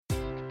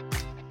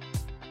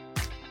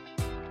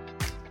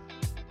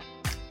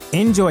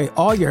Enjoy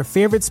all your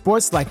favorite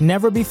sports like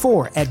never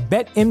before at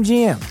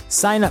BetMGM.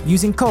 Sign up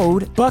using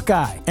code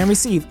Buckeye and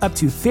receive up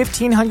to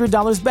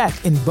 $1,500 back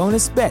in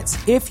bonus bets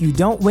if you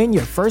don't win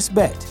your first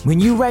bet. When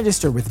you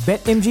register with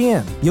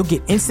BetMGM, you'll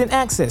get instant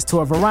access to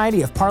a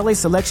variety of parlay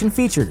selection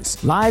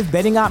features, live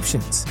betting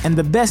options, and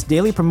the best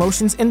daily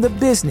promotions in the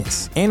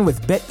business. And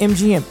with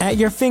BetMGM at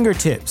your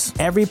fingertips,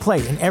 every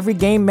play and every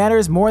game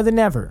matters more than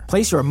ever.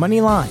 Place your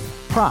money line,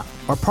 prop,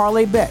 or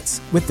parlay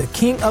bets with the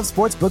king of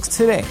sportsbooks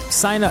today.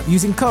 Sign up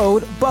using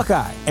code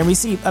Buckeye and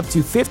receive up to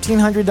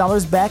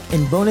 $1,500 back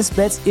in bonus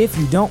bets if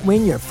you don't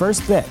win your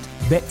first bet.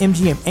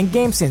 BetMGM and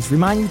GameSense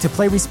remind you to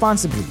play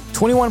responsibly.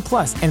 21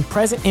 plus and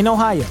present in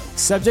Ohio,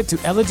 subject to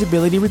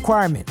eligibility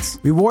requirements.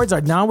 Rewards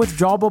are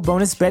non-withdrawable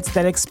bonus bets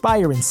that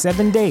expire in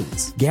 7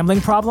 days. Gambling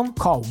problem?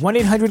 Call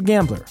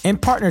 1-800-GAMBLER. In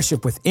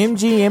partnership with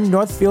MGM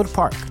Northfield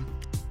Park.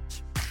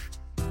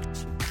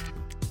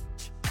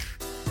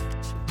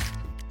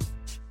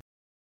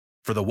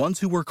 For the ones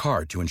who work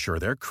hard to ensure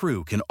their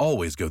crew can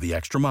always go the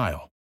extra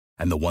mile,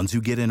 and the ones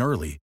who get in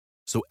early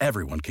so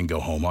everyone can go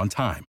home on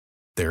time,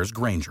 there's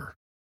Grainger,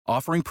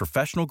 offering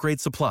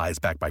professional-grade supplies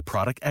backed by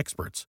product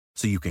experts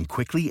so you can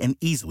quickly and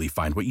easily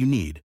find what you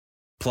need.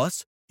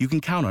 Plus, you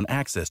can count on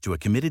access to a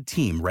committed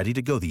team ready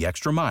to go the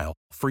extra mile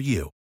for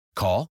you.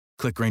 Call,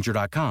 click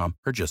Grainger.com,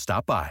 or just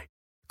stop by.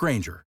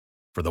 Grainger,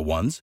 for the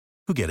ones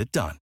who get it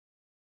done.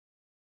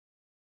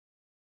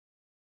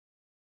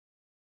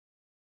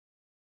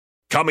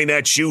 Coming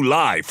at you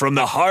live from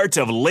the heart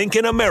of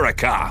Lincoln,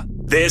 America.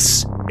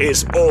 This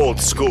is Old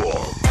School,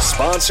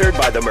 sponsored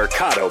by the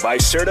Mercado by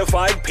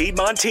Certified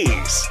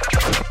Piedmontese.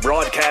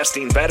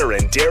 Broadcasting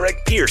veteran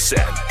Derek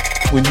Pearson.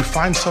 When you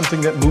find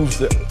something that moves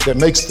that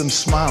makes them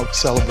smile,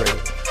 celebrate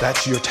it.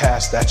 That's your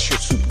task. That's your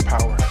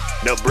superpower.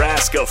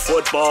 Nebraska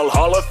Football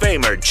Hall of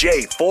Famer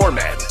Jay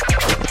Foreman.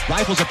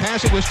 Rifles a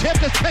pass. It was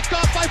tipped. It's picked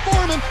off by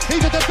Foreman.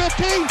 He's at the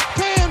 15,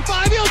 10,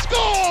 5. He'll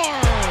score!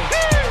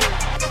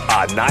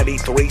 On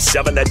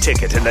 93.7 The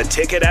Ticket and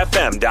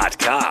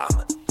theticketfm.com.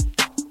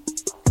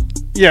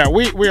 Yeah,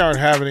 we aren't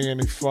having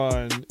any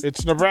fun.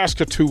 It's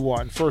Nebraska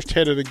 2-1. First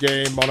hit of the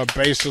game on a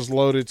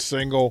bases-loaded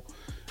single.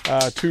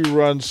 2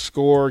 runs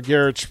score.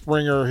 Garrett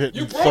Springer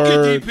hitting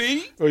third.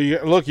 It,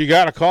 DP. Well, you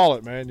got to call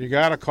it, man. You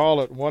got to call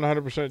it.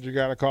 100% you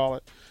got to call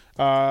it.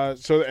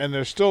 And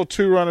there's still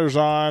 2 runners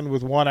on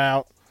with 1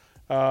 out.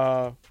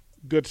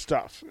 Good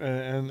stuff,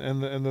 and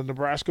the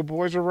Nebraska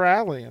boys are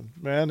rallying,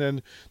 man,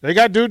 and they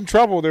got dude in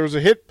trouble. There was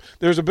a hit.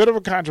 There was a bit of a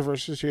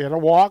controversy. He had a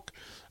walk,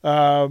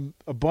 a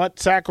bunt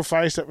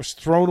sacrifice that was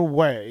thrown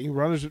away.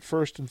 Runners at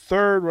first and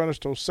third. Runners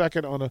till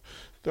second on a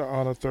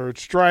third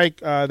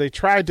strike. They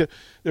tried to.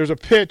 There's a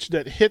pitch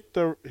that hit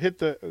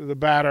the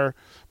batter,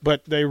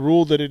 but they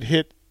ruled that it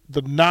hit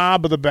the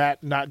knob of the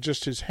bat, not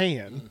just his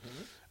hand.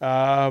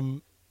 Mm-hmm.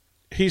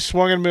 He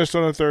swung and missed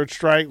on a third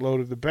strike,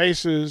 loaded the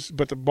bases,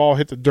 but the ball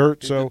hit the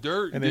dirt.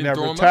 And they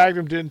never tagged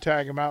him, didn't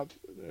tag him out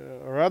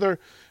or other.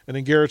 And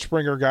then Garrett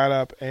Springer got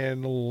up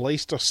and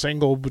laced a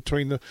single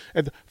between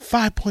at the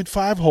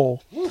 5.5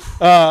 hole.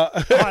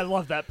 I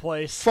love that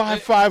place.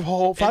 5.5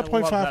 hole,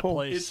 5.5 hole.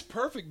 It's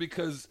perfect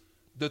because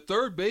the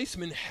third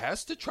baseman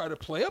has to try to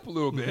play up a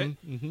little bit.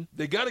 Mm-hmm.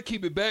 They got to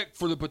keep it back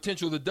for the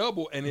potential of the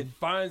double, and it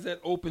finds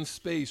that open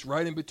space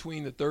right in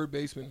between the third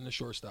baseman and the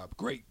shortstop.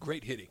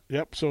 Great hitting.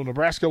 Yep, so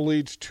Nebraska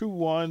leads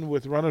 2-1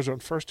 with runners on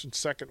first and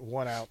second,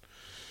 1 out.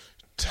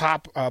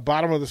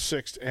 Bottom of the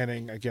 6th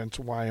inning against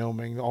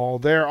Wyoming. All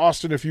there.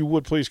 Austin, if you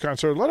would please,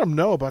 Concert, let them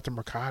know about the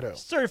Mercado.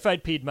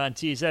 Certified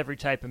Piedmontese, every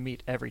type of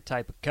meat, every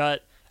type of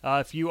cut.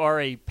 If you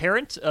are a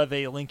parent of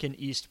a Lincoln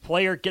East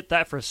player, get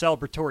that for a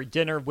celebratory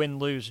dinner, win,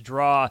 lose,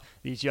 draw.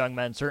 These young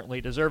men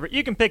certainly deserve it.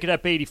 You can pick it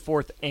up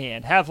 84th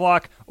and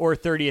Havelock or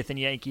 30th and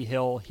Yankee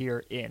Hill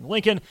here in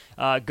Lincoln.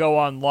 Go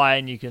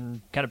online. You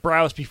can kind of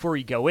browse before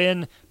you go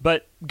in,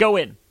 but go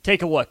in.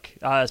 Take a look,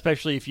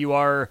 especially if you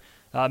are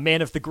a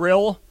man of the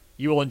grill.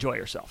 You will enjoy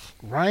yourself.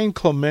 Ryan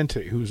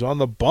Clemente, who's on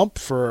the bump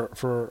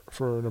for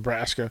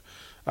Nebraska,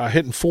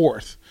 hitting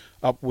 4th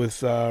up with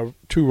 2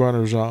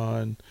 runners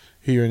on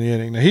here in the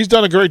inning. Now, he's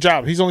done a great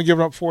job. He's only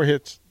given up 4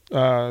 hits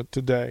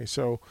today,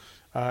 so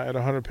at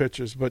 100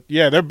 pitches. But,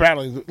 yeah, they're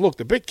battling. Look,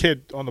 the big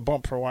kid on the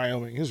bump for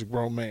Wyoming, he's a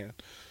grown man.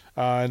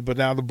 But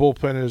now the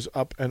bullpen is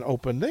up and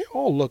open. They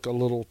all look a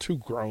little too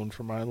grown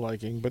for my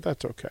liking, but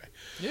that's okay.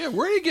 Yeah,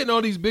 where are you getting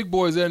all these big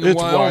boys at in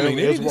Wyoming?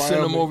 They need to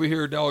send them over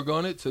here,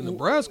 doggone it, to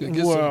Nebraska and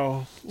get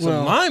some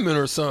linemen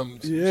or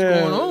something.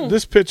 Yeah, what's going on?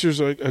 This pitcher's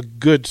a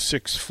good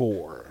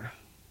 6'4".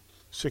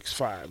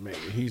 6'5", maybe.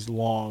 He's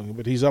long,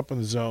 but he's up in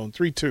the zone.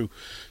 3-2.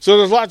 So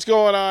there's lots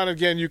going on.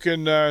 Again, you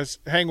can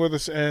hang with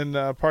us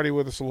and party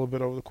with us a little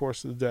bit over the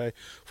course of the day.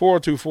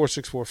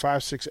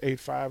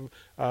 402-464-5685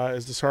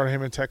 is the Sartor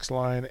Hammond text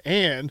line.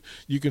 And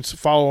you can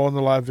follow on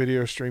the live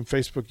video stream,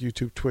 Facebook,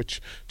 YouTube,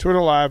 Twitch,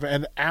 Twitter Live,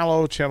 and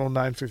Allo Channel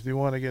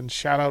 951. Again,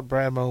 shout out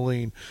Brad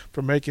Moline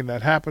for making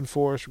that happen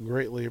for us. We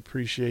greatly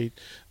appreciate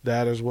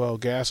that as well.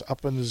 Gas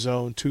up in the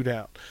zone, 2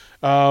 down.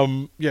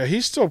 Yeah,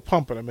 he's still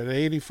pumping. I mean,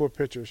 84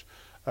 pitchers.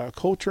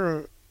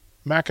 Coulter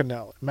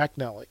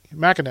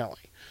McAnally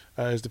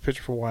is the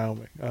pitcher for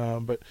Wyoming.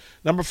 But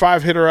number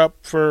 5 hitter up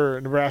for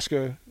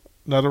Nebraska,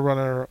 another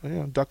runner,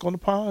 duck on the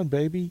pond,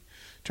 baby,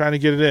 trying to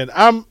get it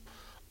in.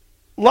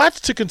 Lots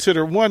to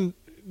consider. One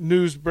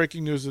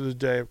breaking news of the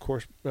day, of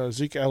course,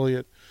 Zeke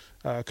Elliott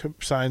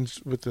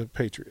signs with the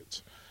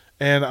Patriots.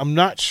 And I'm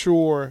not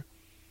sure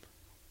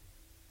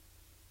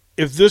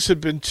if this had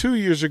been 2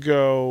 years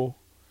ago.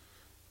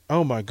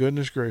 Oh, my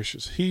goodness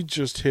gracious. He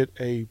just hit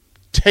a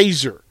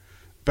taser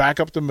back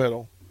up the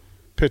middle.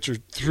 Pitcher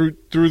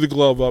threw the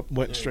glove up,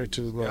 went straight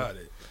to the glove. Got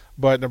it.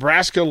 But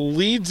Nebraska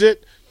leads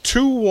it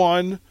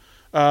 2-1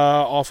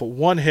 off of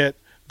one hit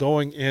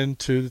going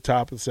into the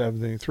top of the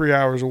 7th inning, 3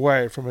 hours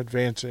away from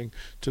advancing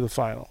to the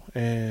final.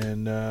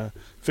 And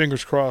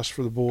fingers crossed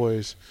for the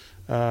boys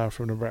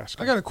from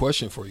Nebraska. I got a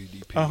question for you,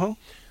 DP. Uh-huh.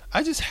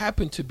 I just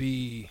happened to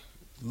be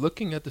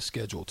looking at the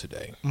schedule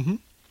today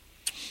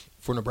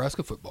for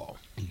Nebraska football.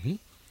 Mm-hmm.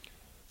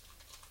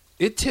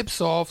 It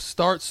kicks off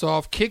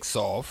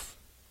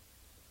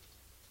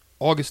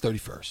August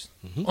 31st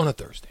on a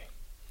Thursday.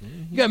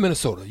 You got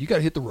Minnesota. You got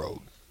to hit the road.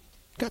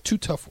 Got 2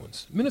 tough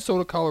ones.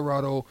 Minnesota,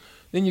 Colorado.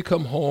 Then you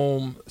come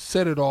home,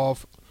 set it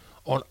off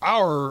on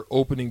our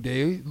opening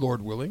day,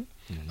 Lord willing,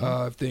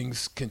 if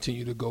things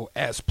continue to go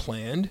as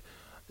planned.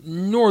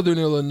 Northern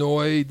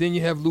Illinois. Then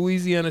you have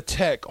Louisiana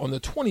Tech on the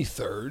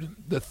 23rd.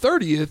 The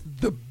 30th,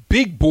 the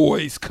big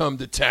boys come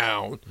to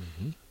town.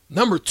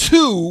 Number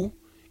 2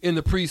 in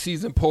the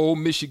preseason poll,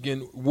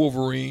 Michigan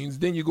Wolverines.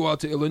 Then you go out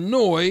to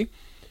Illinois.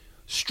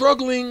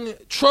 Struggling,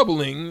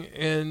 troubling,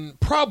 and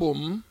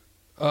problem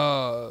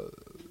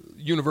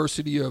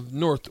University of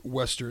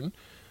Northwestern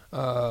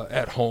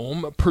at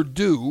home.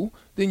 Purdue.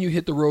 Then you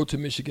hit the road to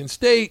Michigan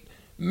State.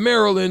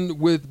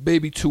 Maryland with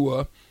Baby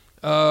Tua.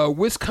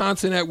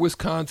 Wisconsin at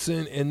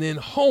Wisconsin, and then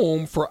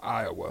home for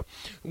Iowa.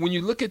 When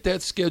you look at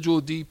that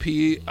schedule,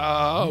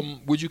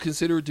 DP, would you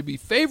consider it to be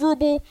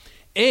favorable?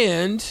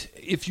 And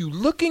if you're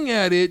looking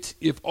at it,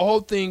 if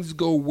all things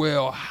go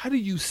well, how do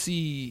you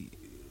see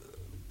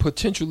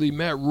potentially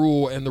Matt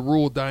Rule and the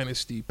Rule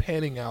dynasty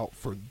panning out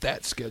for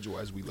that schedule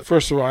as we look?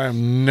 First of all, I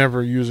am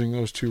never using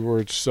those 2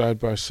 words side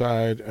by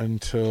side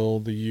until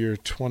the year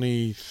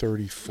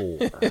 2034.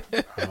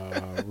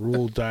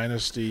 Rule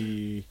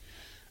dynasty.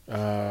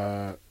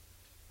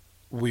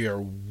 We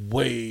are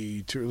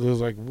way too. It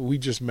was like we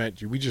just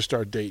met you. We just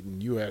started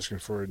dating. You asking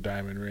for a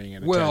diamond ring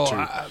and a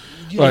tattoo.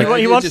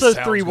 He wants those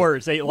 3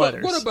 words, 8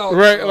 letters. What about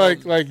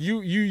like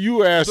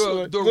you asked?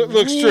 The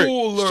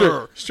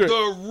ruler, strict.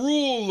 The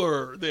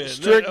ruler. Then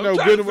strict. I'm no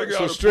trying to good. figure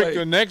So out a strict. play.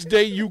 The next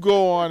day you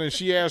go on and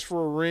she asks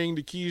for a ring,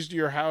 the keys to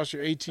your house,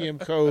 your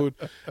ATM code,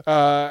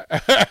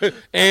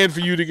 and for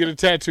you to get a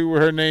tattoo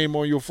with her name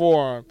on your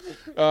forearm.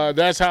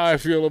 That's how I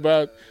feel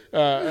about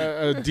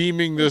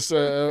deeming this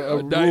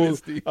a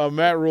dynasty.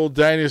 Matt Rule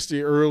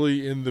dynasty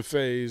early in the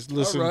phase.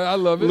 Listen, all right, I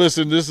love it.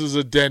 Listen, this is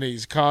a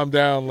Denny's. Calm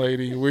down,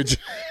 lady. We're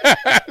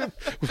not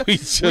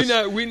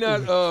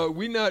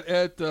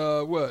at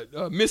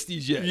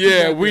Misty's yet.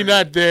 Yeah, we're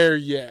not there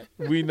yet.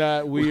 We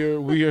are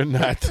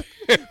not.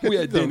 We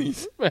at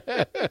Denny's.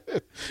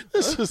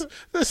 This is.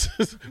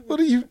 What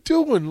are you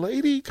doing,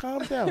 lady?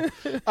 Calm down.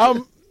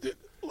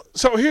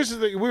 So here's the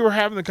thing. We were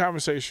having the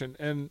conversation,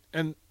 and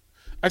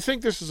I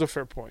think this is a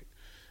fair point.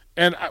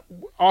 And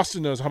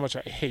Austin knows how much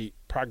I hate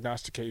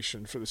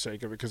prognostication for the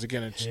sake of it, because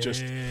again, it's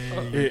just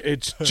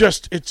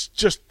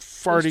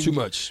farting. It's too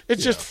much.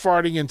 It's just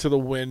farting into the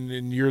wind,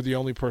 and you're the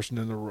only person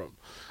in the room.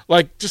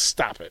 Like, just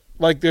stop it.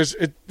 Like,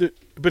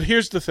 but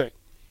here's the thing.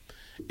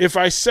 If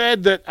I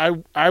said that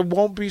I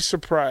won't be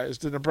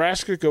surprised that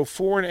Nebraska go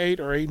 4-8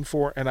 or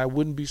 8-4, and I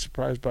wouldn't be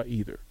surprised by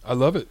either. I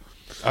love it.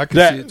 I can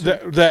see it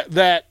too.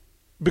 That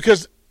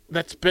because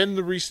that's been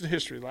the recent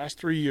history. The last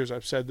 3 years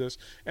I've said this,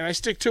 and I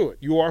stick to it.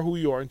 You are who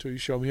you are until you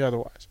show me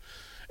otherwise.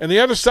 And the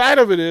other side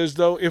of it is,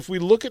 though, if we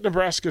look at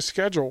Nebraska's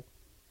schedule,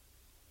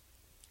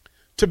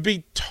 to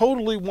be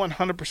totally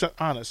 100%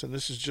 honest, and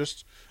this is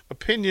just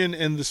opinion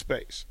in the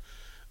space,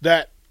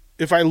 that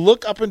if I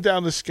look up and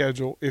down the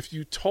schedule, if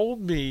you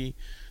told me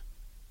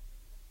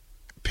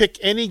pick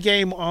any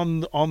game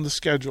on the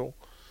schedule,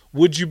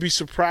 would you be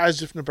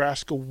surprised if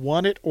Nebraska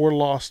won it or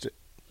lost it?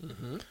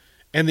 Mm-hmm.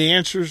 And the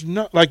answer is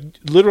no. Like,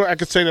 literally, I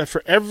could say that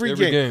for every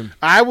game.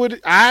 I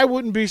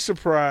wouldn't be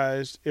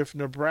surprised if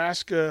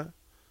Nebraska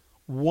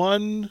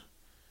beat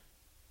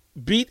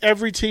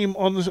every team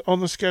on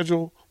the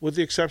schedule with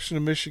the exception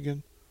of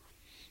Michigan,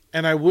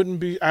 and I wouldn't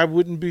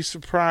be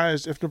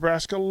surprised if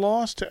Nebraska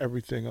lost to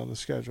every team on the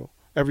schedule,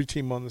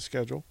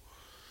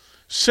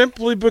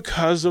 simply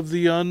because of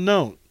the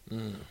unknown.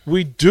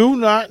 We do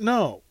not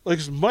know. Like,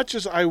 as much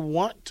as I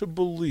want to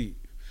believe,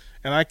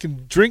 and I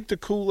can drink the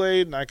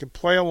Kool-Aid and I can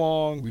play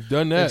along. We've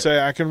done that. And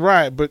say I can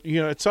ride. But,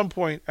 at some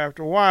point,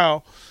 after a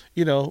while,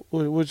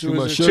 which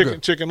was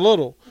chicken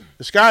little,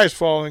 the sky is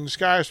falling,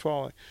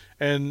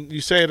 and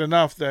you say it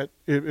enough that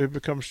it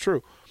becomes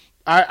true.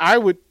 I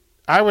would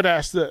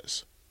ask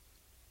this: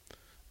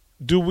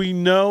 do we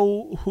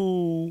know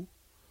who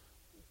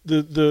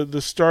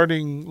the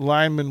starting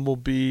lineman will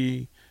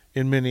be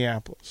in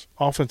Minneapolis?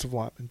 Offensive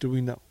lineman, do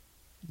we know?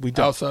 We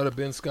don't. Outside of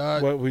Ben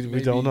Scott? Well, we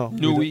don't know.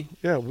 Newey?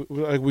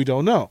 We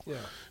don't know. Yeah.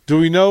 Do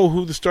we know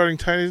who the starting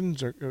tight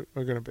ends are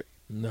going to be?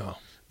 No.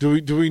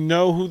 Do we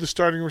know who the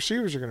starting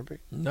receivers are going to be?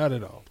 Not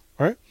at all.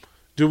 All right.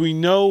 Do we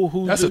know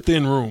who? That's a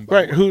thin room.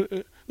 Right.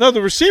 No,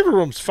 the receiver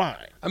room's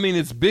fine. I mean,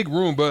 it's big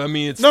room, but I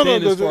mean, it's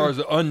thin as far as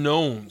the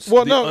unknowns.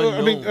 Well,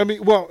 I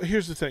mean, well,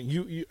 here's the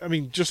thing. I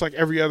mean, just like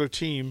every other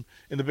team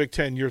in the Big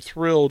Ten, you're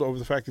thrilled over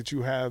the fact that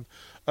you have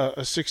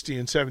a 60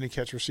 and 70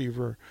 catch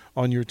receiver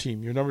on your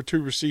team. Your number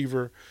 2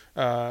 receiver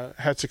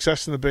had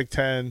success in the Big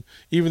Ten,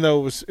 even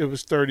though it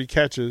was 30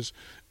 catches.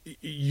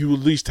 You at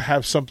least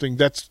have something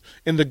that's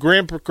in the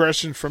grand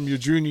progression from your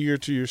junior year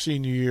to your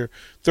senior year.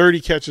 30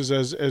 catches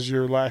as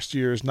your last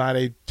year is not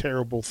a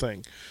terrible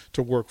thing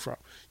to work from.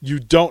 You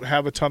don't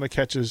have a ton of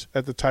catches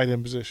at the tight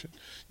end position.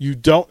 You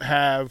don't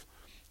have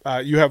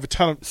you have a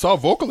ton of. Saw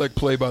Vokalek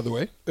play, by the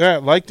way. Yeah,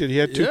 liked it. He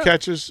had 2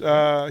 catches. He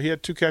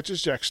had 2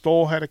 catches. Jack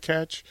Stoll had a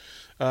catch.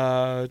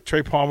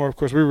 Trey Palmer, of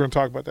course, we were going to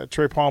talk about that.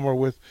 Trey Palmer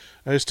with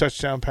his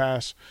touchdown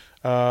pass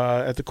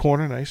at the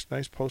corner.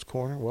 Nice post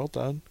corner. Well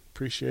done.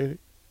 Appreciate it.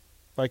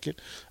 Like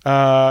it.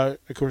 Of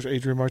course,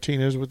 Adrian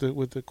Martinez with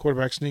the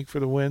quarterback sneak for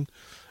the win.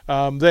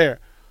 There,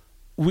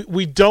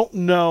 we don't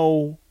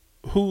know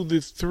who the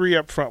 3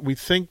 up front. We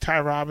think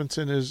Ty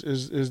Robinson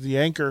is the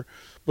anchor,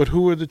 but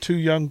who are the 2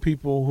 young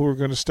people who are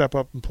going to step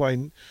up and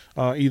play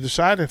either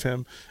side of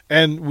him?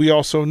 And we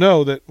also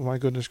know that, my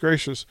goodness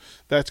gracious,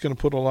 that's going to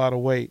put a lot of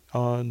weight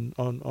on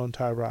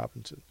Ty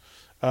Robinson.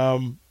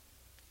 Go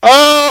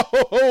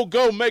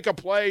make a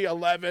play,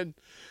 11.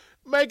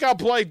 Make a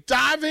play,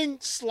 diving,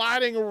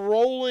 sliding,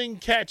 rolling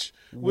catch.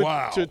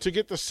 Wow! To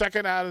get the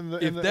second out in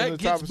the if that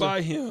gets by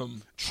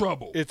him,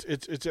 trouble. It's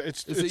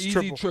an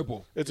easy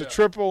triple. It's a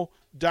triple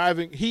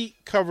diving. He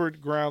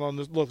covered ground on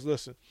this. Look,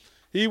 listen,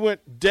 he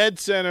went dead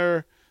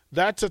center.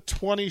 That's a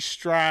 20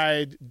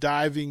 stride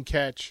diving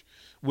catch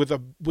with a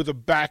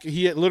back.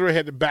 He literally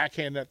had to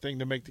backhand that thing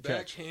to make the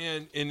catch.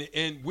 Backhand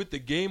and with the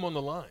game on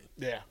the line.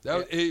 Yeah,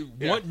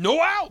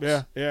 no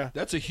outs. Yeah.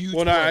 That's a huge.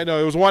 Well, I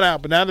know it was 1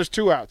 out, but now there's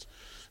 2 outs.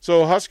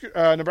 So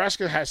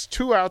Nebraska has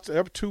 2 outs,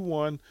 up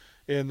 2-1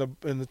 in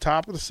the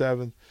top of the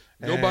 7th.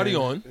 Nobody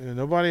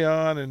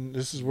on, and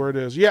this is where it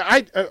is.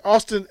 Yeah,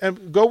 Austin,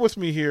 and go with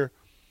me here.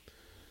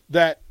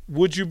 That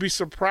would you be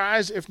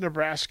surprised if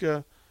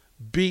Nebraska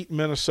beat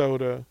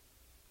Minnesota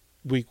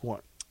week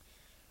 1?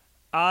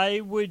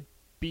 I would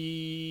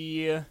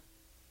be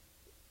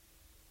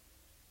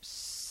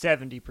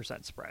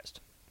 70% surprised.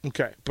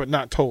 Okay, but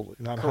not totally,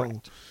 not correct.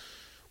 Home.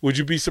 Would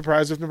you be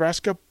surprised if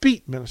Nebraska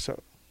beat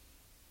Minnesota?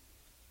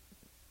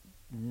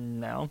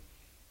 No.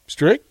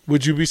 Strick,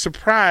 would you be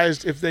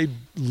surprised if they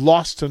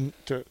lost to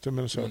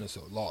Minnesota?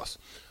 Minnesota lost.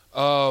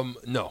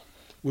 No.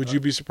 Would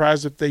you be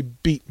surprised if they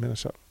beat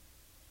Minnesota?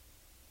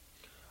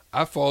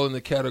 I fall in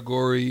the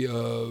category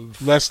of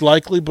less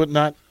likely, but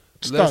not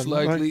stunned, less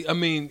likely. Right? I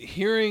mean,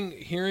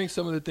 hearing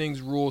some of the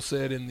things Rule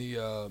said in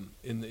the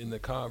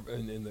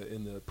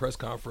press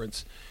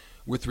conference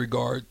with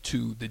regard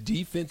to the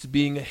defense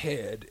being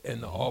ahead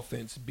and the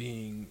offense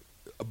being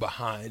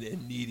behind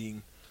and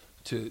needing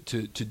to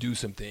do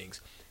some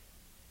things.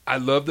 I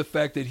love the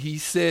fact that he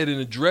said in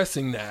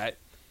addressing that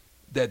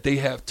they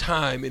have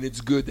time and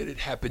it's good that it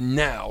happened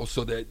now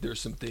so that there's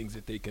some things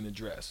that they can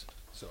address.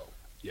 So,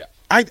 yeah.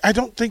 I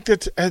don't think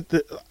that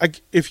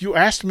if you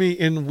asked me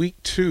in week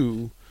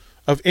 2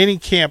 of any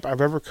camp I've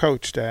ever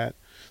coached at,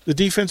 the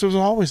defense was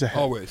always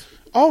ahead.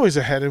 Always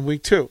ahead in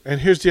week 2.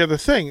 And here's the other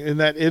thing, in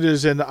that it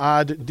is an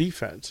odd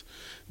defense.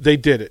 They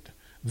did it.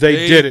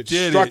 They did it.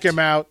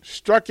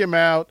 Struck him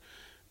out.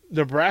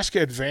 Nebraska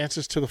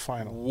advances to the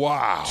final.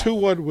 Wow.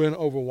 2-1 win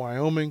over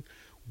Wyoming.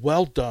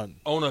 Well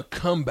done. On a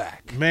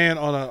comeback. Man,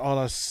 on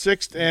a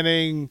 6th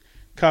inning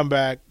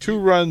comeback, 2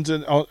 runs,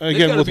 and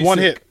again with 1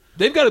 hit.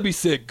 They've got to be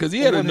sick because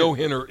he had a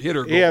no-hitter.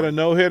 He had a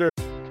no-hitter.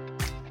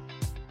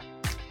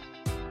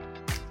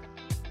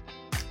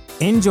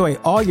 Enjoy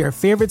all your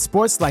favorite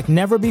sports like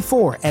never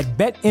before at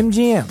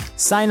BetMGM.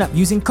 Sign up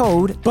using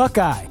code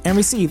Buckeye and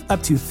receive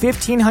up to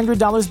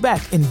 $1,500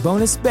 back in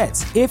bonus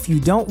bets if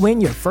you don't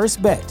win your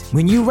first bet.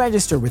 When you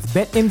register with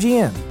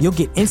BetMGM, you'll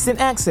get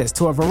instant access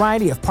to a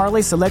variety of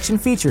parlay selection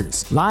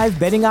features, live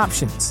betting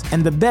options,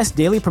 and the best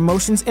daily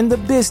promotions in the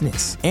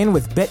business. And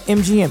with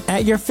BetMGM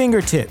at your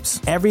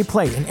fingertips, every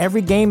play and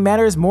every game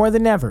matters more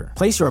than ever.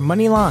 Place your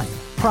money line,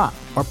 prop,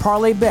 or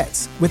parlay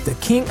bets with the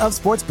king of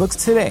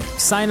sportsbooks today.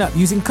 Sign up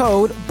using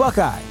code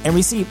Buckeye and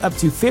receive up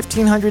to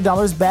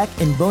 $1,500 back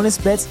in bonus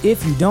bets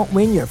if you don't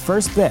win your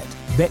first bet.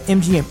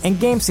 BetMGM and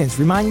GameSense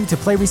remind you to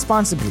play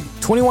responsibly.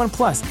 21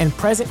 plus and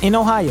present in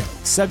Ohio,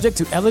 subject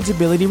to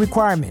eligibility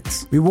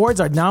requirements. Rewards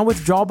are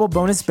non-withdrawable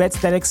bonus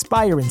bets that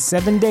expire in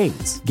 7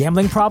 days.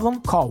 Gambling problem?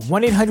 Call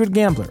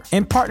 1-800-GAMBLER.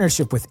 In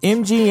partnership with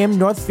MGM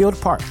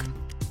Northfield Park.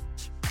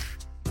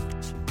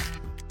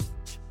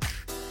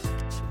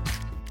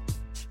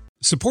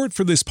 Support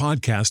for this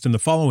podcast and the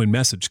following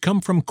message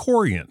come from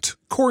Corient.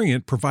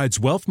 Corient provides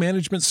wealth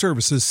management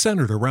services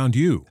centered around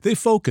you. They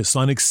focus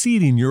on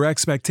exceeding your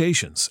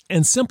expectations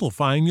and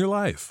simplifying your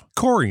life.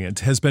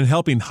 Corient has been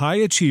helping high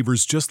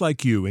achievers just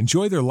like you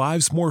enjoy their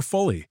lives more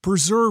fully,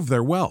 preserve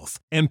their wealth,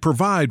 and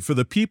provide for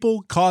the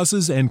people,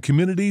 causes, and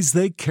communities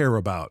they care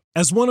about.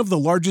 As one of the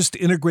largest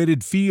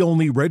integrated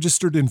fee-only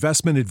registered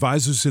investment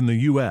advisors in the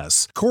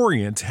U.S.,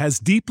 Corient has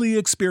deeply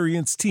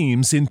experienced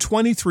teams in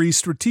 23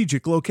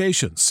 strategic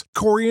locations.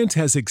 Corient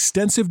has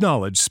extensive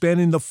knowledge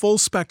spanning the full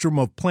spectrum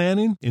of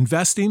planning,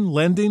 investing,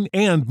 lending,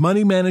 and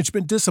money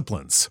management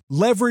disciplines.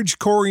 Leverage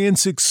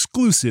Corient's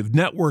exclusive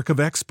network of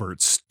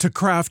experts to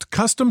craft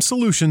custom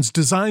solutions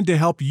designed to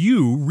help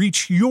you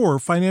reach your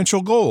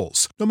financial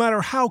goals, no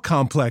matter how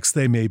complex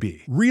they may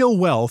be. Real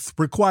wealth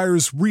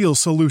requires real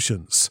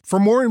solutions. For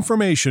more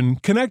information,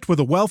 connect with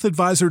a wealth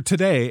advisor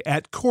today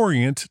at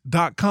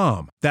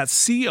Corient.com.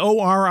 That's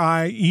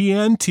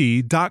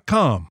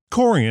Corient.com.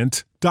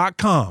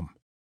 Corient.com.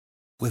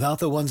 Without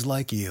the ones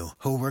like you,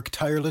 who work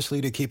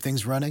tirelessly to keep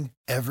things running,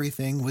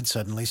 everything would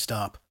suddenly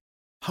stop.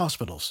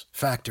 Hospitals,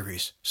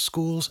 factories,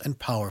 schools, and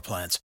power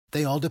plants,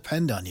 they all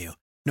depend on you.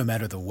 No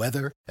matter the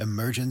weather,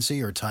 emergency,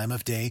 or time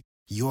of day,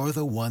 you're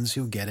the ones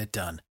who get it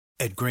done.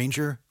 At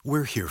Grainger,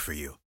 we're here for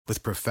you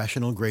with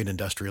professional-grade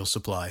industrial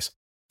supplies.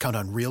 Count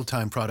on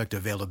real-time product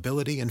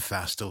availability and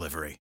fast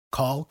delivery.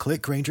 Call,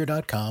 click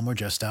Grainger.com, or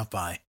just stop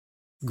by.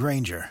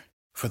 Grainger,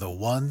 for the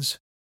ones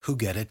who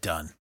get it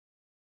done.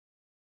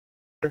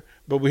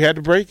 But we had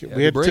to break it.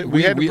 We had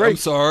to break. I'm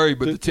sorry,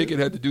 but the ticket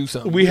had to do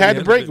something. We had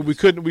to break it. We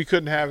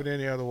couldn't have it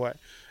any other way.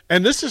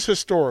 And this is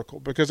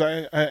historical because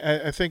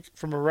I think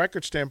from a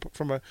record standpoint,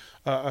 from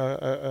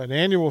an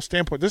annual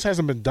standpoint, this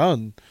hasn't been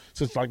done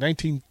since like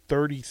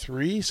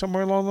 1933,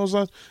 somewhere along those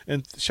lines.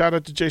 And shout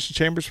out to Jason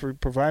Chambers for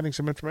providing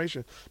some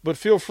information. But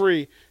feel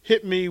free,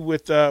 hit me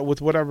with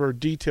whatever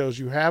details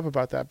you have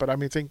about that. But I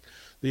mean, I think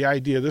the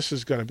idea this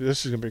is gonna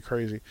be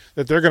crazy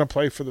that they're gonna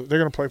play for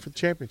the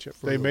championship.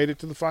 They made it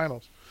to the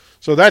finals,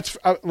 so that's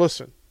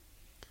listen.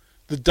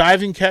 The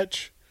diving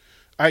catch.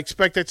 I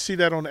expect to see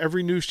that on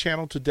every news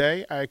channel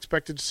today. I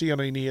expected to see on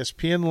an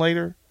ESPN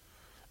later.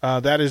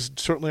 That is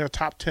certainly a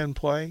top 10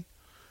 play.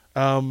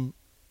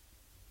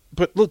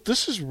 But look,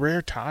 this is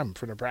rare time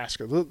for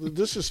Nebraska.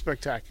 This is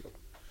spectacular.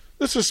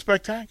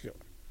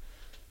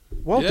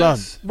 Well done.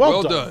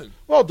 Well done.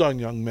 Well done,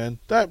 young men.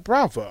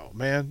 Bravo,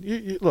 man.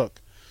 You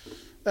look.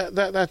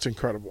 That's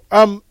incredible.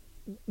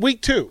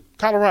 Week 2,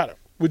 Colorado.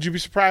 Would you be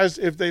surprised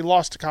if they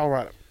lost to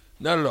Colorado?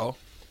 Not at all.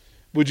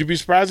 Would you be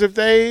surprised if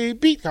they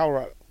beat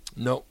Colorado?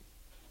 No.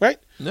 Right?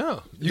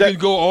 No. You could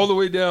go all the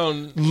way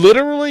down.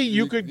 Literally,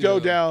 you could go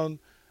down.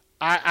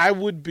 I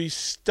would be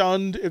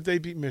stunned if they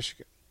beat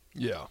Michigan.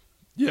 Yeah.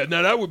 Yeah,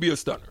 now that would be a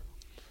stunner.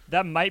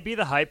 That might be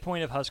the high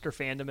point of Husker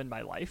fandom in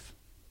my life.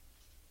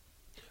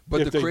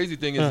 But the crazy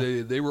thing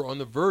is they were on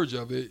the verge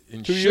of it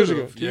and 2 years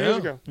ago. 2 years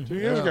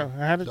ago.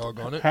 I had it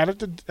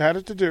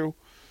to do.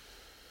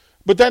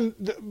 But then,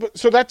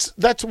 so that's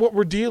what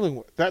we're dealing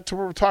with. That's what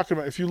we're talking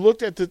about. If you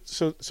looked at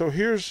so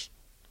here's,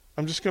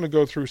 I'm just going to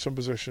go through some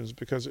positions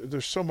because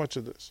there's so much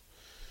of this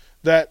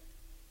that,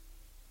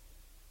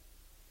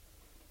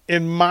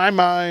 in my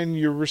mind,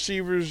 your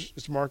receivers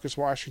is Marcus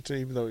Washington,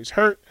 even though he's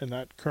hurt and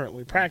not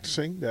currently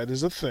practicing. That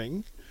is a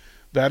thing.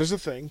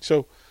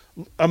 So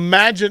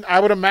I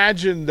would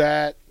imagine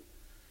that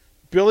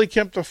Billy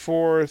Kemp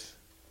IV,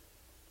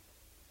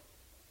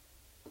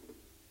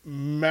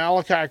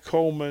 Malachi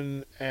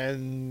Coleman,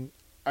 and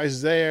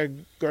Isaiah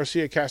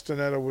Garcia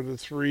Castaneda were the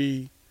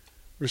 3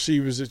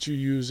 receivers that you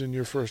use in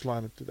your first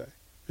lineup today.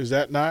 Is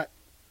that not?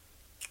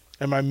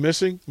 Am I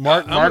missing?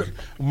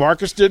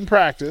 Marcus didn't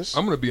practice.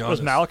 I'm going to be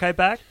honest. Was Malachi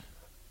back?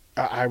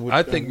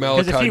 I think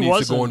Malachi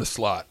needs to go in the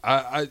slot.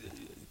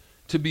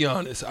 To be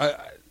honest,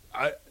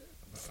 I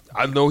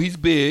know he's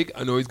big.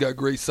 I know he's got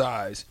great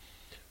size,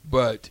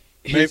 but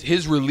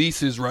his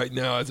releases right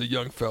now as a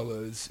young fella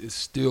is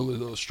still a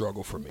little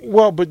struggle for me.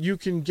 Well, but you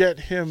can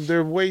get him. There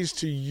are ways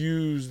to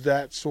use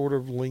that sort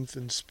of length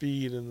and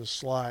speed in the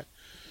slot.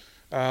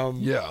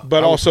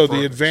 But also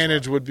the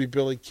advantage would be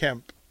Billy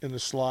Kemp in the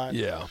slot.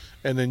 Yeah,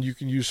 and then you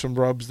can use some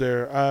rubs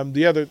there.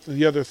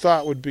 The other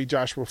thought would be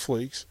Joshua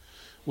Fleeks,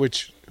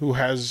 who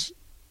has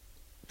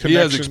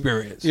connection.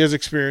 He has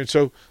experience.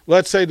 So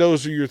let's say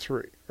those are your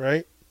 3,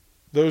 right?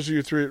 Those are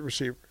your 3 at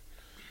receiver.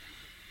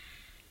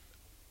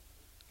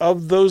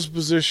 Of those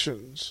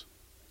positions,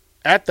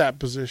 at that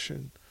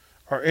position,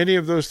 are any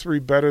of those 3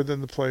 better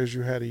than the players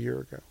you had a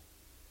year ago?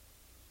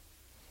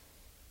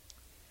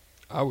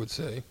 I would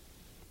say.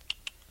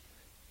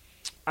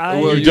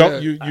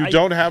 You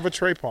don't have a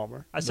Trey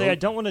Palmer. I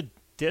don't want to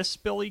diss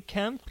Billy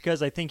Kemp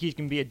because I think he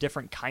can be a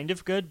different kind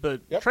of good,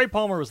 but Trey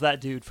Palmer was that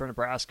dude for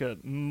Nebraska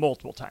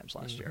multiple times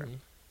last year.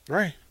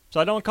 Right. So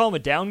I don't call him a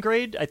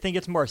downgrade. I think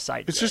it's more a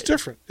side It's grade. just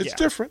different. It's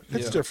different.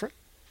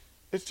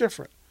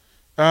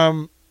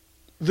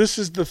 This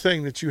is the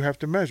thing that you have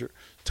to measure.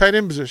 Tight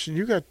end position,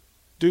 you got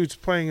dudes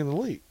playing in the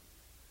league.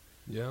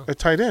 Yeah. At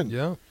tight end.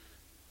 Yeah.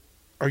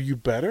 Are you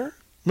better?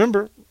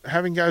 Remember,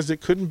 having guys that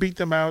couldn't beat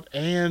them out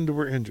and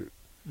were injured.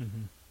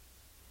 Mm-hmm.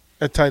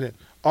 at tight end.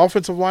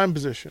 Offensive line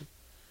position.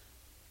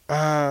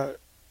 Cam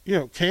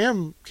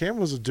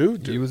was a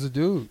dude. He was a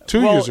dude.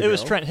 2 years ago. It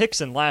was Trent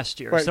Hickson last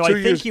year. Right, so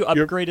I think you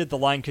upgraded the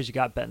line because you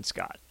got Ben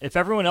Scott. If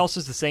everyone else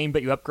is the same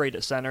but you upgrade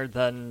at center,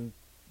 then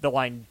the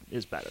line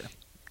is better.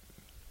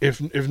 If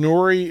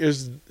Nori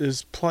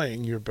is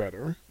playing, you're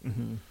better.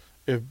 Mm-hmm.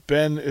 If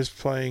Ben is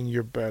playing,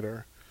 you're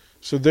better.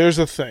 So there's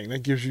a thing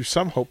that gives you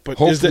some hope. But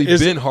hopefully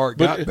Ben Hart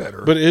got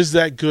better. But is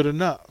that good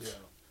enough? Yeah.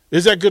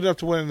 Is that good enough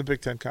to win in the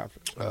Big Ten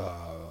Conference?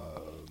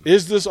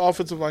 Is this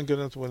offensive line good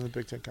enough to win in the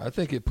Big Ten Conference? I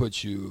think it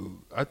puts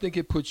you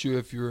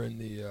if you're in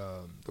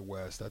the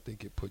West. I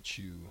think it puts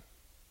you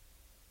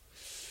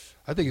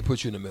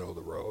in the middle of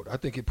the road. I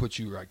think it puts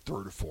you like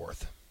third or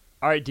fourth.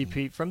 All right,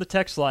 DP, from the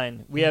text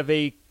line, we have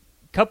a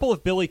couple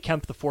of Billy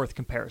Kemp the Fourth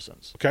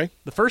comparisons. Okay.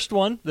 The first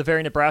one, the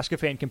very Nebraska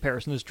fan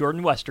comparison, is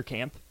Jordan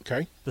Westerkamp.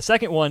 Okay. The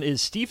second one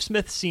is Steve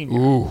Smith Sr.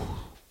 Ooh.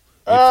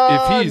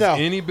 If he's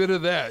any bit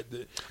of that,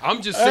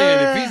 I'm just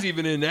saying, if he's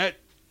even in that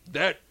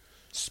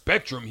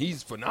spectrum,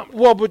 he's phenomenal.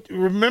 Well, but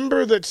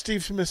remember that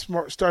Steve Smith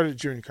started at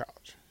junior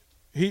college.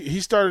 He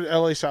started at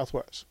L.A.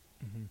 Southwest.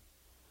 Mm-hmm.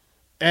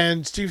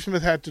 And Steve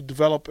Smith had to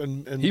develop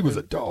and he was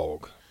a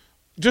dog.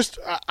 Just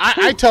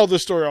I tell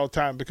this story all the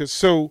time because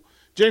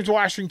James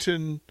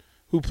Washington,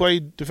 who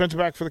played defensive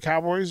back for the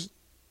Cowboys,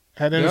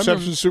 had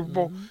interceptions in the Super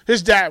Bowl. Mm-hmm.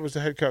 His dad was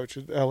the head coach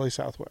at L.A.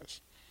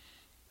 Southwest.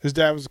 His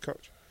dad was the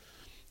coach.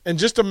 And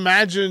just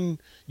imagine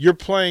you're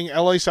playing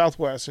L.A.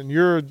 Southwest and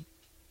you're a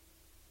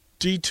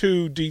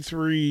D2,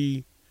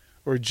 D3,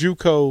 or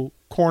JUCO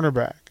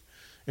cornerback,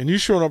 and you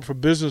showing up for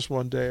business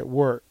one day at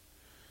work,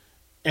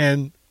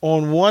 and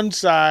on one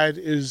side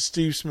is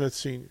Steve Smith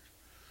Sr.,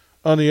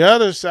 on the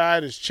other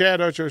side is Chad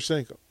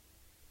Ochocinco.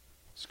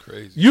 It's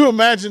crazy. You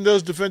imagine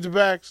those defensive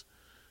backs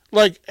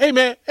like, hey,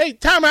 man,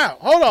 time out.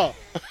 Hold on.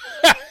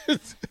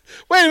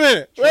 Wait a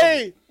minute.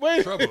 Wait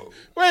a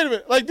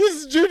minute. Like, this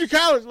is junior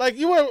college. Like,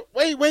 you were,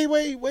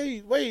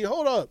 wait.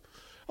 Hold up.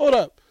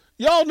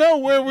 Y'all know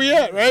where we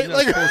at, right? You're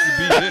not supposed to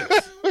be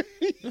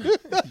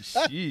this.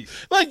 Jeez.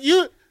 Like,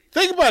 you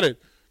think about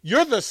it.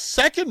 You're the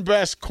second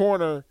best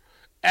corner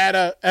at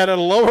a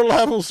lower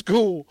level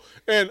school,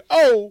 and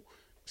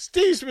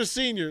Steve Smith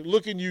Sr.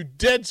 looking you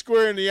dead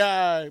square in the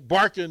eye,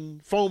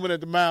 barking, foaming at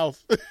the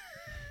mouth.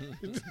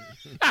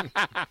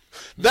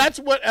 That's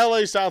what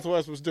L.A.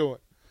 Southwest was doing.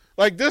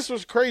 Like, this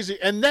was crazy.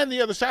 And then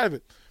the other side of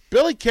it,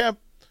 Billy Kemp,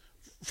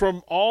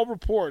 from all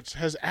reports,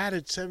 has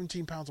added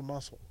 17 pounds of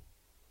muscle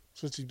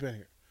since he's been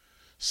here.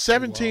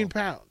 17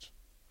 pounds,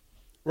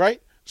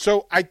 right?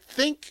 So I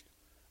think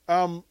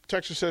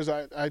Texas says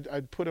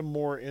I'd put him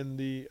more in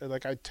the,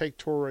 like, I'd take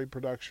Torrey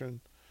production.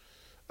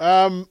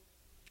 I'm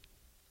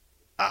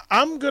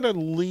going to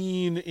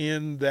lean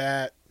in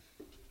that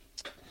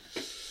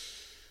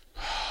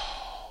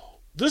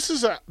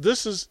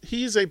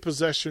he's a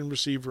possession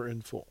receiver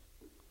in full.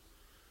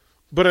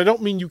 But I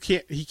don't mean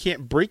he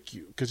can't break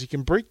you, because he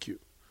can break you.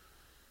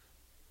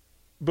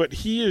 But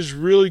he is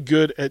really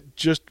good at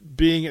just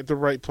being at the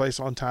right place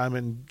on time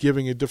and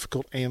giving a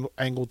difficult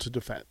angle to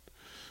defend.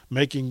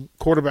 Making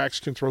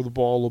quarterbacks can throw the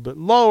ball a little bit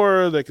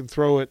lower. They can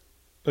throw it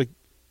like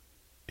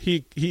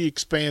he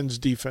expands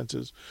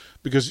defenses,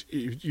 because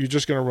you're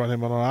just going to run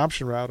him on an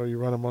option route, or you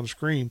run him on a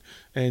screen,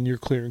 and you're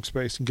clearing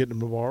space and getting him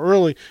the ball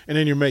early, and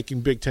then you're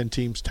making Big Ten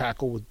teams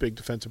tackle with big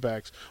defensive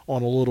backs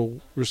on a little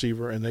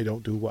receiver, and they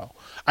don't do well.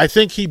 I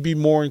think he'd be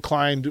more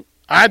inclined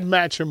 – I'd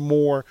match him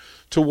more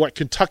to what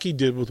Kentucky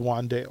did with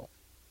Wandale.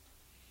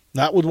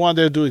 Not what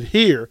Wandale did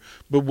here,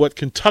 but what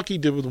Kentucky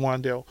did with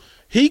Wandale.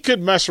 He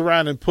could mess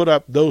around and put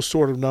up those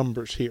sort of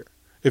numbers here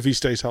if he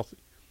stays healthy.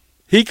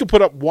 He could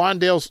put up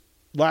Wandale's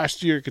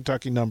last year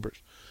Kentucky numbers,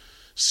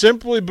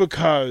 simply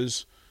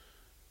because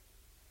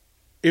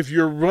if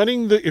you're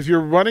running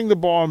the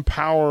ball in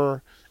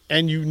power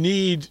and you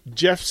need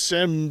Jeff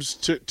Sims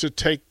to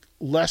take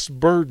less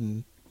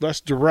burden, less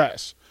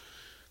duress,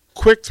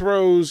 quick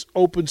throws,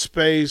 open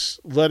space,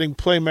 letting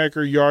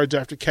playmaker yards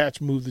after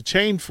catch move the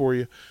chain for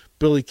you,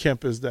 Billy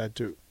Kemp is that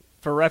dude.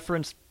 For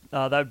reference,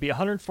 that would be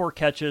 104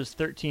 catches,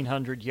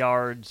 1,300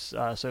 yards,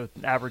 so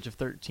an average of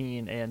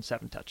 13 and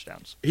 7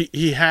 touchdowns.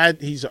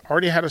 He's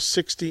already had a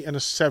 60 and a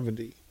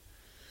 70,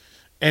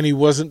 and he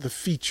wasn't the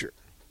feature.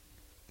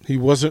 He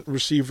wasn't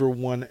receiver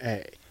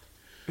 1A.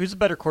 Who's a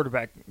better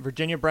quarterback,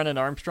 Virginia Brennan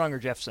Armstrong or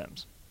Jeff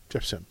Sims?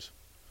 Jeff Sims.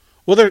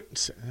 Well,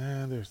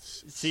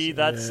 see,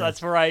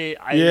 that's where I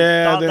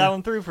thought that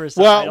one through for a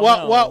second.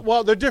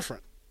 Well, they're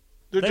different.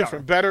 They're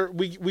different. Better.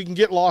 We can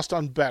get lost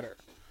on better.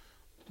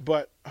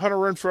 But Hunter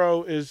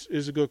Renfrow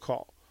is a good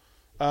call.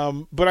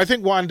 But I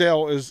think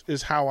Wandale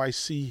is how I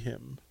see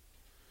him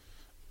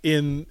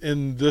in a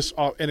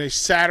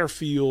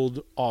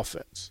Satterfield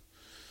offense.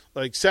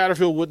 Like,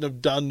 Satterfield wouldn't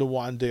have done to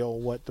Wandale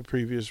what the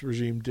previous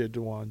regime did to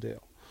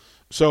Wandale.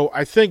 So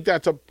I think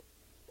that's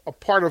a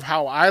part of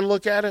how I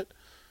look at it.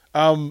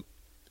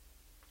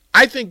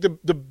 I think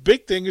the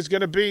big thing is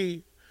going to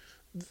be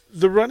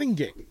the running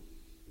game.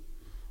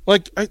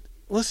 Like,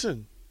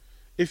 listen,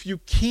 if you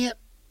can't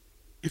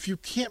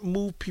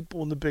move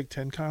people in the Big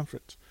Ten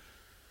Conference,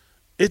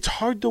 it's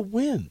hard to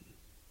win.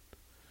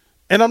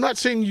 And I'm not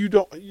saying you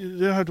don't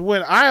have to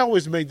win. I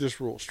always made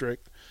this rule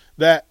strict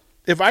that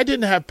if I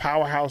didn't have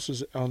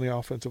powerhouses on the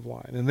offensive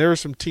line, and there are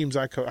some teams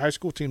I coach, high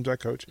school teams I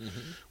coach,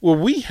 where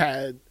we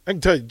had, I can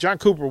tell you, John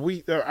Cooper,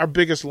 our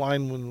biggest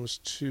lineman was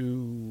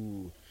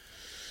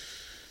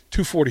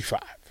 245.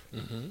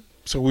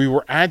 So we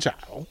were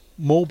agile,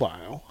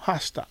 mobile,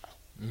 hostile.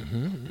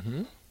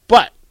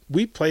 But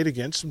we played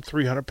against some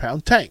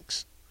 300-pound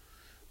tanks.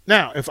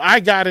 Now, if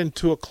I got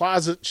into a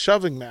closet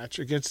shoving match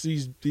against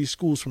these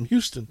schools from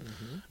Houston,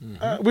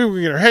 we were going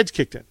to get our heads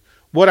kicked in.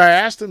 What I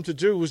asked them to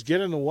do was get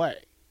in the way.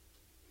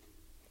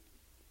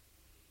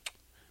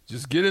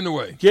 Just get in the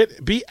way.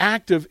 Be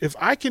active. If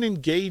I can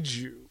engage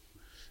you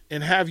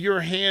and have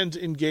your hands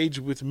engaged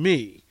with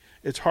me,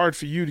 it's hard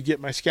for you to get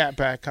my scat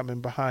back coming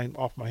behind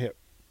off my hip.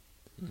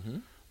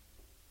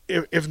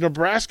 If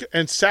Nebraska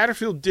and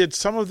Satterfield did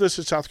some of this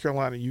at South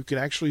Carolina, you can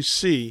actually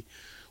see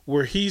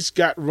where he's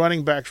got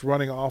running backs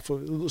running off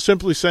of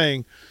simply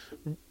saying,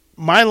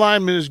 my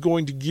lineman is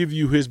going to give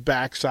you his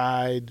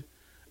backside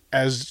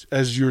as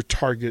your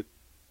target,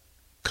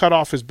 cut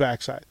off his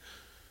backside.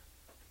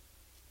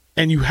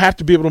 And you have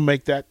to be able to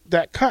make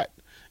that cut.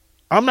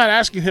 I'm not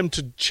asking him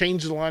to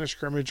change the line of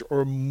scrimmage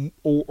or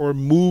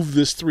move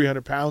this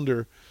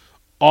 300-pounder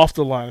off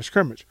the line of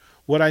scrimmage.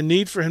 What I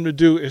need for him to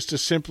do is to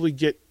simply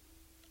get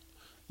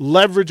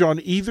leverage on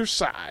either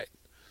side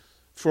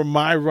for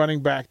my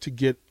running back to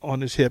get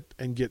on his hip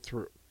and get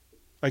through.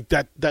 Like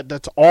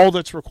that's all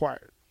that's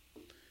required.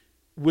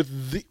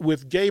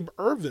 With Gabe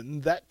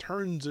Irvin, that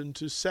turns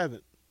into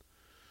 7.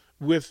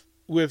 With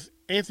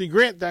Anthony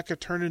Grant, that could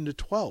turn into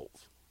 12.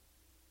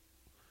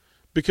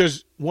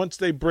 Because once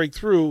they break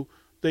through,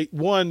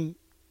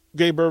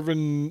 Gabe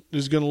Irvin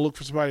is going to look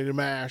for somebody to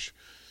mash.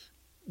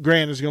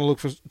 Grant is going to look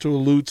to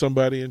elude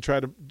somebody and try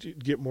to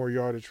get more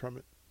yardage from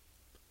it.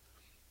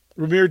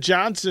 Ramir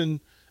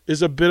Johnson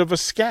is a bit of a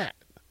scat,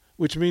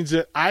 which means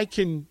that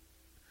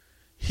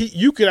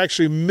you could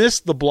actually miss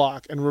the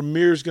block and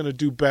Ramir's going to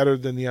do better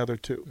than the other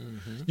two.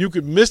 You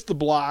could miss the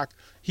block,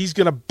 he's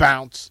going to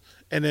bounce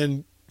and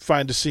then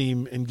find a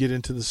seam and get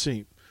into the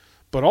seam.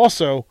 But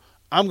also,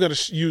 I'm going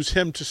to use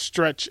him to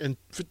stretch and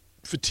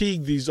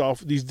fatigue these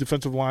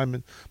defensive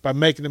linemen by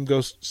making them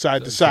go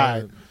side to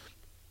side.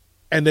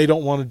 And they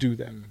don't want to do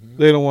that.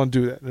 They don't want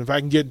to do that. And if I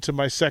can get into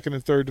my second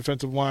and third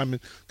defensive linemen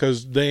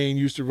because they ain't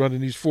used to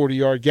running these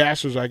 40-yard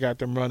gassers I got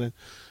them running,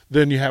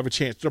 then you have a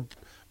chance.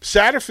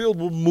 Satterfield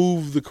will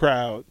move the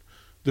crowd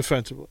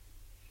defensively.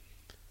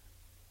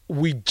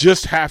 We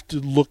just have to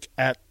look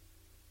at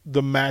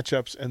the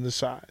matchups and the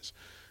size.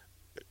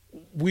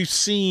 We've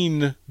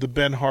seen the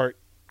Ben Hart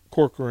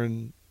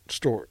Corcoran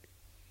story.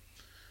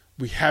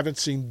 We haven't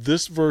seen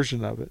this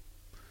version of it.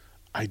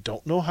 I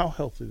don't know how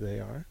healthy they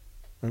are,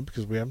 right,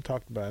 because we haven't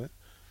talked about it.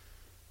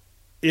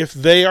 If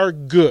they are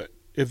good,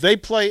 if they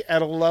play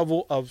at a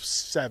level of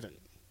 7,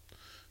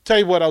 tell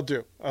you what I'll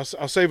do. I'll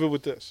save it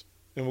with this,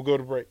 and we'll go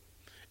to break.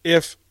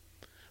 If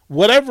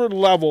whatever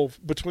level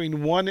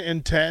between 1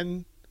 and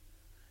 10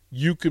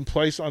 you can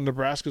place on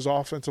Nebraska's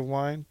offensive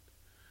line,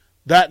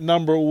 that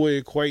number will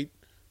equate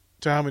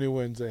to how many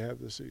wins they have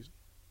this season.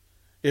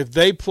 If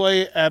they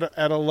play at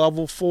a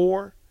level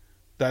 4,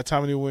 that's how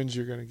many wins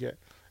you're going to get.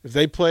 If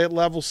they play at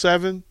level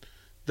 7,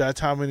 that's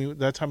how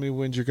many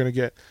wins you're going to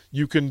get.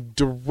 You can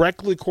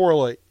directly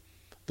correlate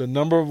the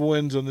number of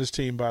wins on this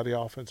team by the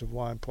offensive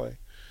line play.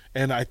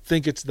 And I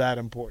think it's that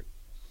important.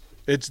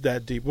 It's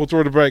that deep. We'll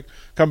throw the break,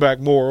 come back,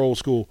 more old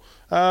school.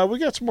 We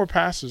got some more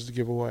passes to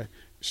give away.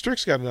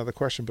 Strick's got another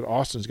question, but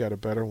Austin's got a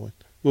better one.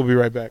 We'll be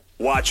right back.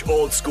 Watch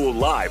Old School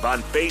live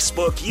on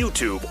Facebook,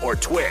 YouTube, or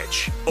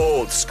Twitch.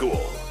 Old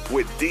School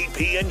with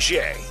DP and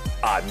J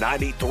on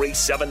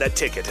 93.7 The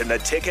Ticket and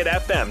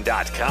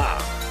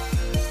theticketfm.com.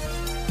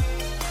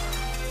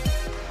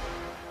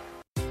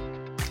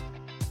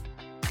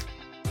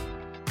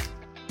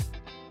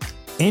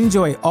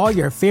 Enjoy all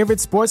your favorite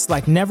sports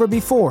like never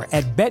before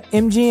at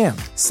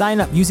BetMGM.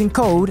 Sign up using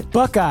code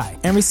Buckeye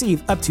and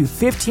receive up to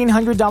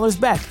 $1,500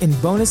 back in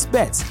bonus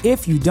bets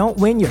if you don't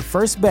win your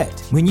first bet.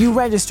 When you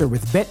register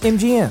with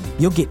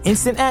BetMGM, you'll get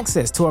instant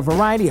access to a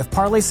variety of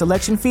parlay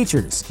selection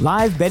features,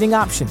 live betting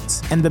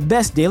options, and the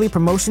best daily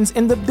promotions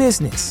in the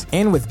business.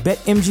 And with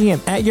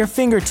BetMGM at your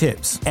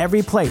fingertips,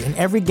 every play and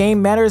every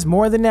game matters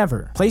more than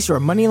ever. Place your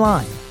money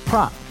line,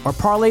 prop, or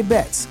parlay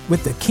bets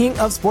with the king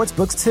of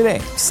sportsbooks today.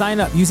 Sign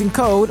up using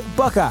code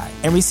Buckeye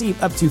and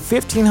receive up to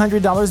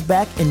 $1,500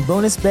 back in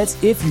bonus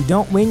bets if you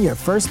don't win your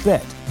first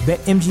bet.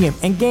 BetMGM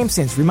and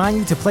GameSense remind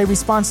you to play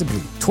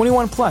responsibly.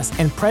 21 plus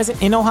and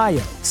present in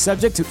Ohio,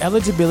 subject to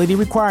eligibility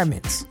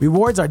requirements.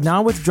 Rewards are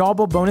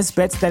non-withdrawable bonus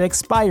bets that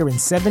expire in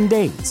 7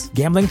 days.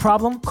 Gambling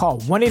problem? Call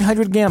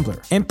 1-800-GAMBLER.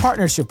 In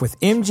partnership with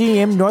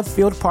MGM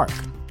Northfield Park.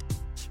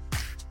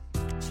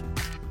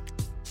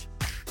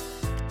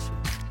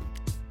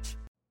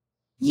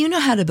 You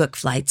know how to book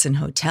flights and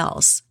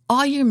hotels.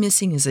 All you're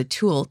missing is a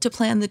tool to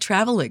plan the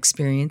travel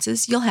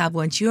experiences you'll have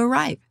once you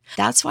arrive.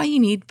 That's why you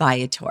need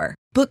Viator.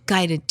 Book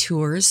guided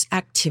tours,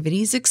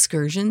 activities,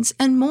 excursions,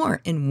 and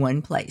more in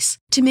one place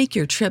to make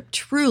your trip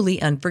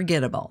truly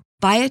unforgettable.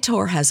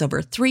 Viator has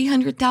over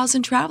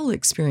 300,000 travel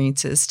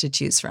experiences to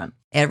choose from.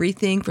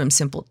 Everything from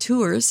simple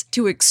tours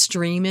to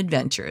extreme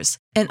adventures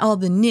and all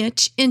the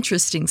niche,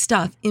 interesting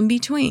stuff in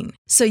between.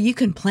 So you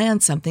can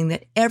plan something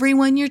that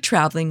everyone you're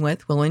traveling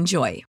with will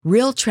enjoy.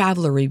 Real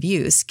traveler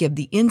reviews give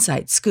the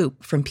inside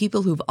scoop from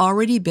people who've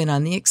already been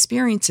on the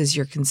experiences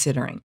you're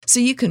considering. So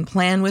you can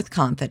plan with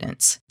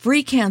confidence.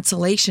 Free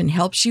cancellation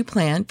helps you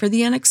plan for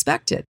the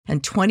unexpected.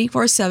 And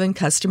 24/7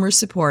 customer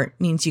support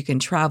means you can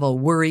travel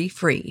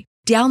worry-free.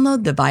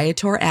 Download the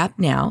Viator app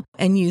now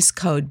and use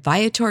code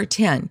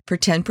Viator10 for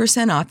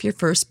 10% off your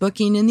first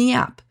booking in the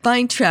app.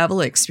 Find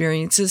travel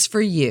experiences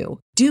for you.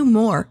 Do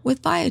more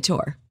with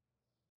Viator.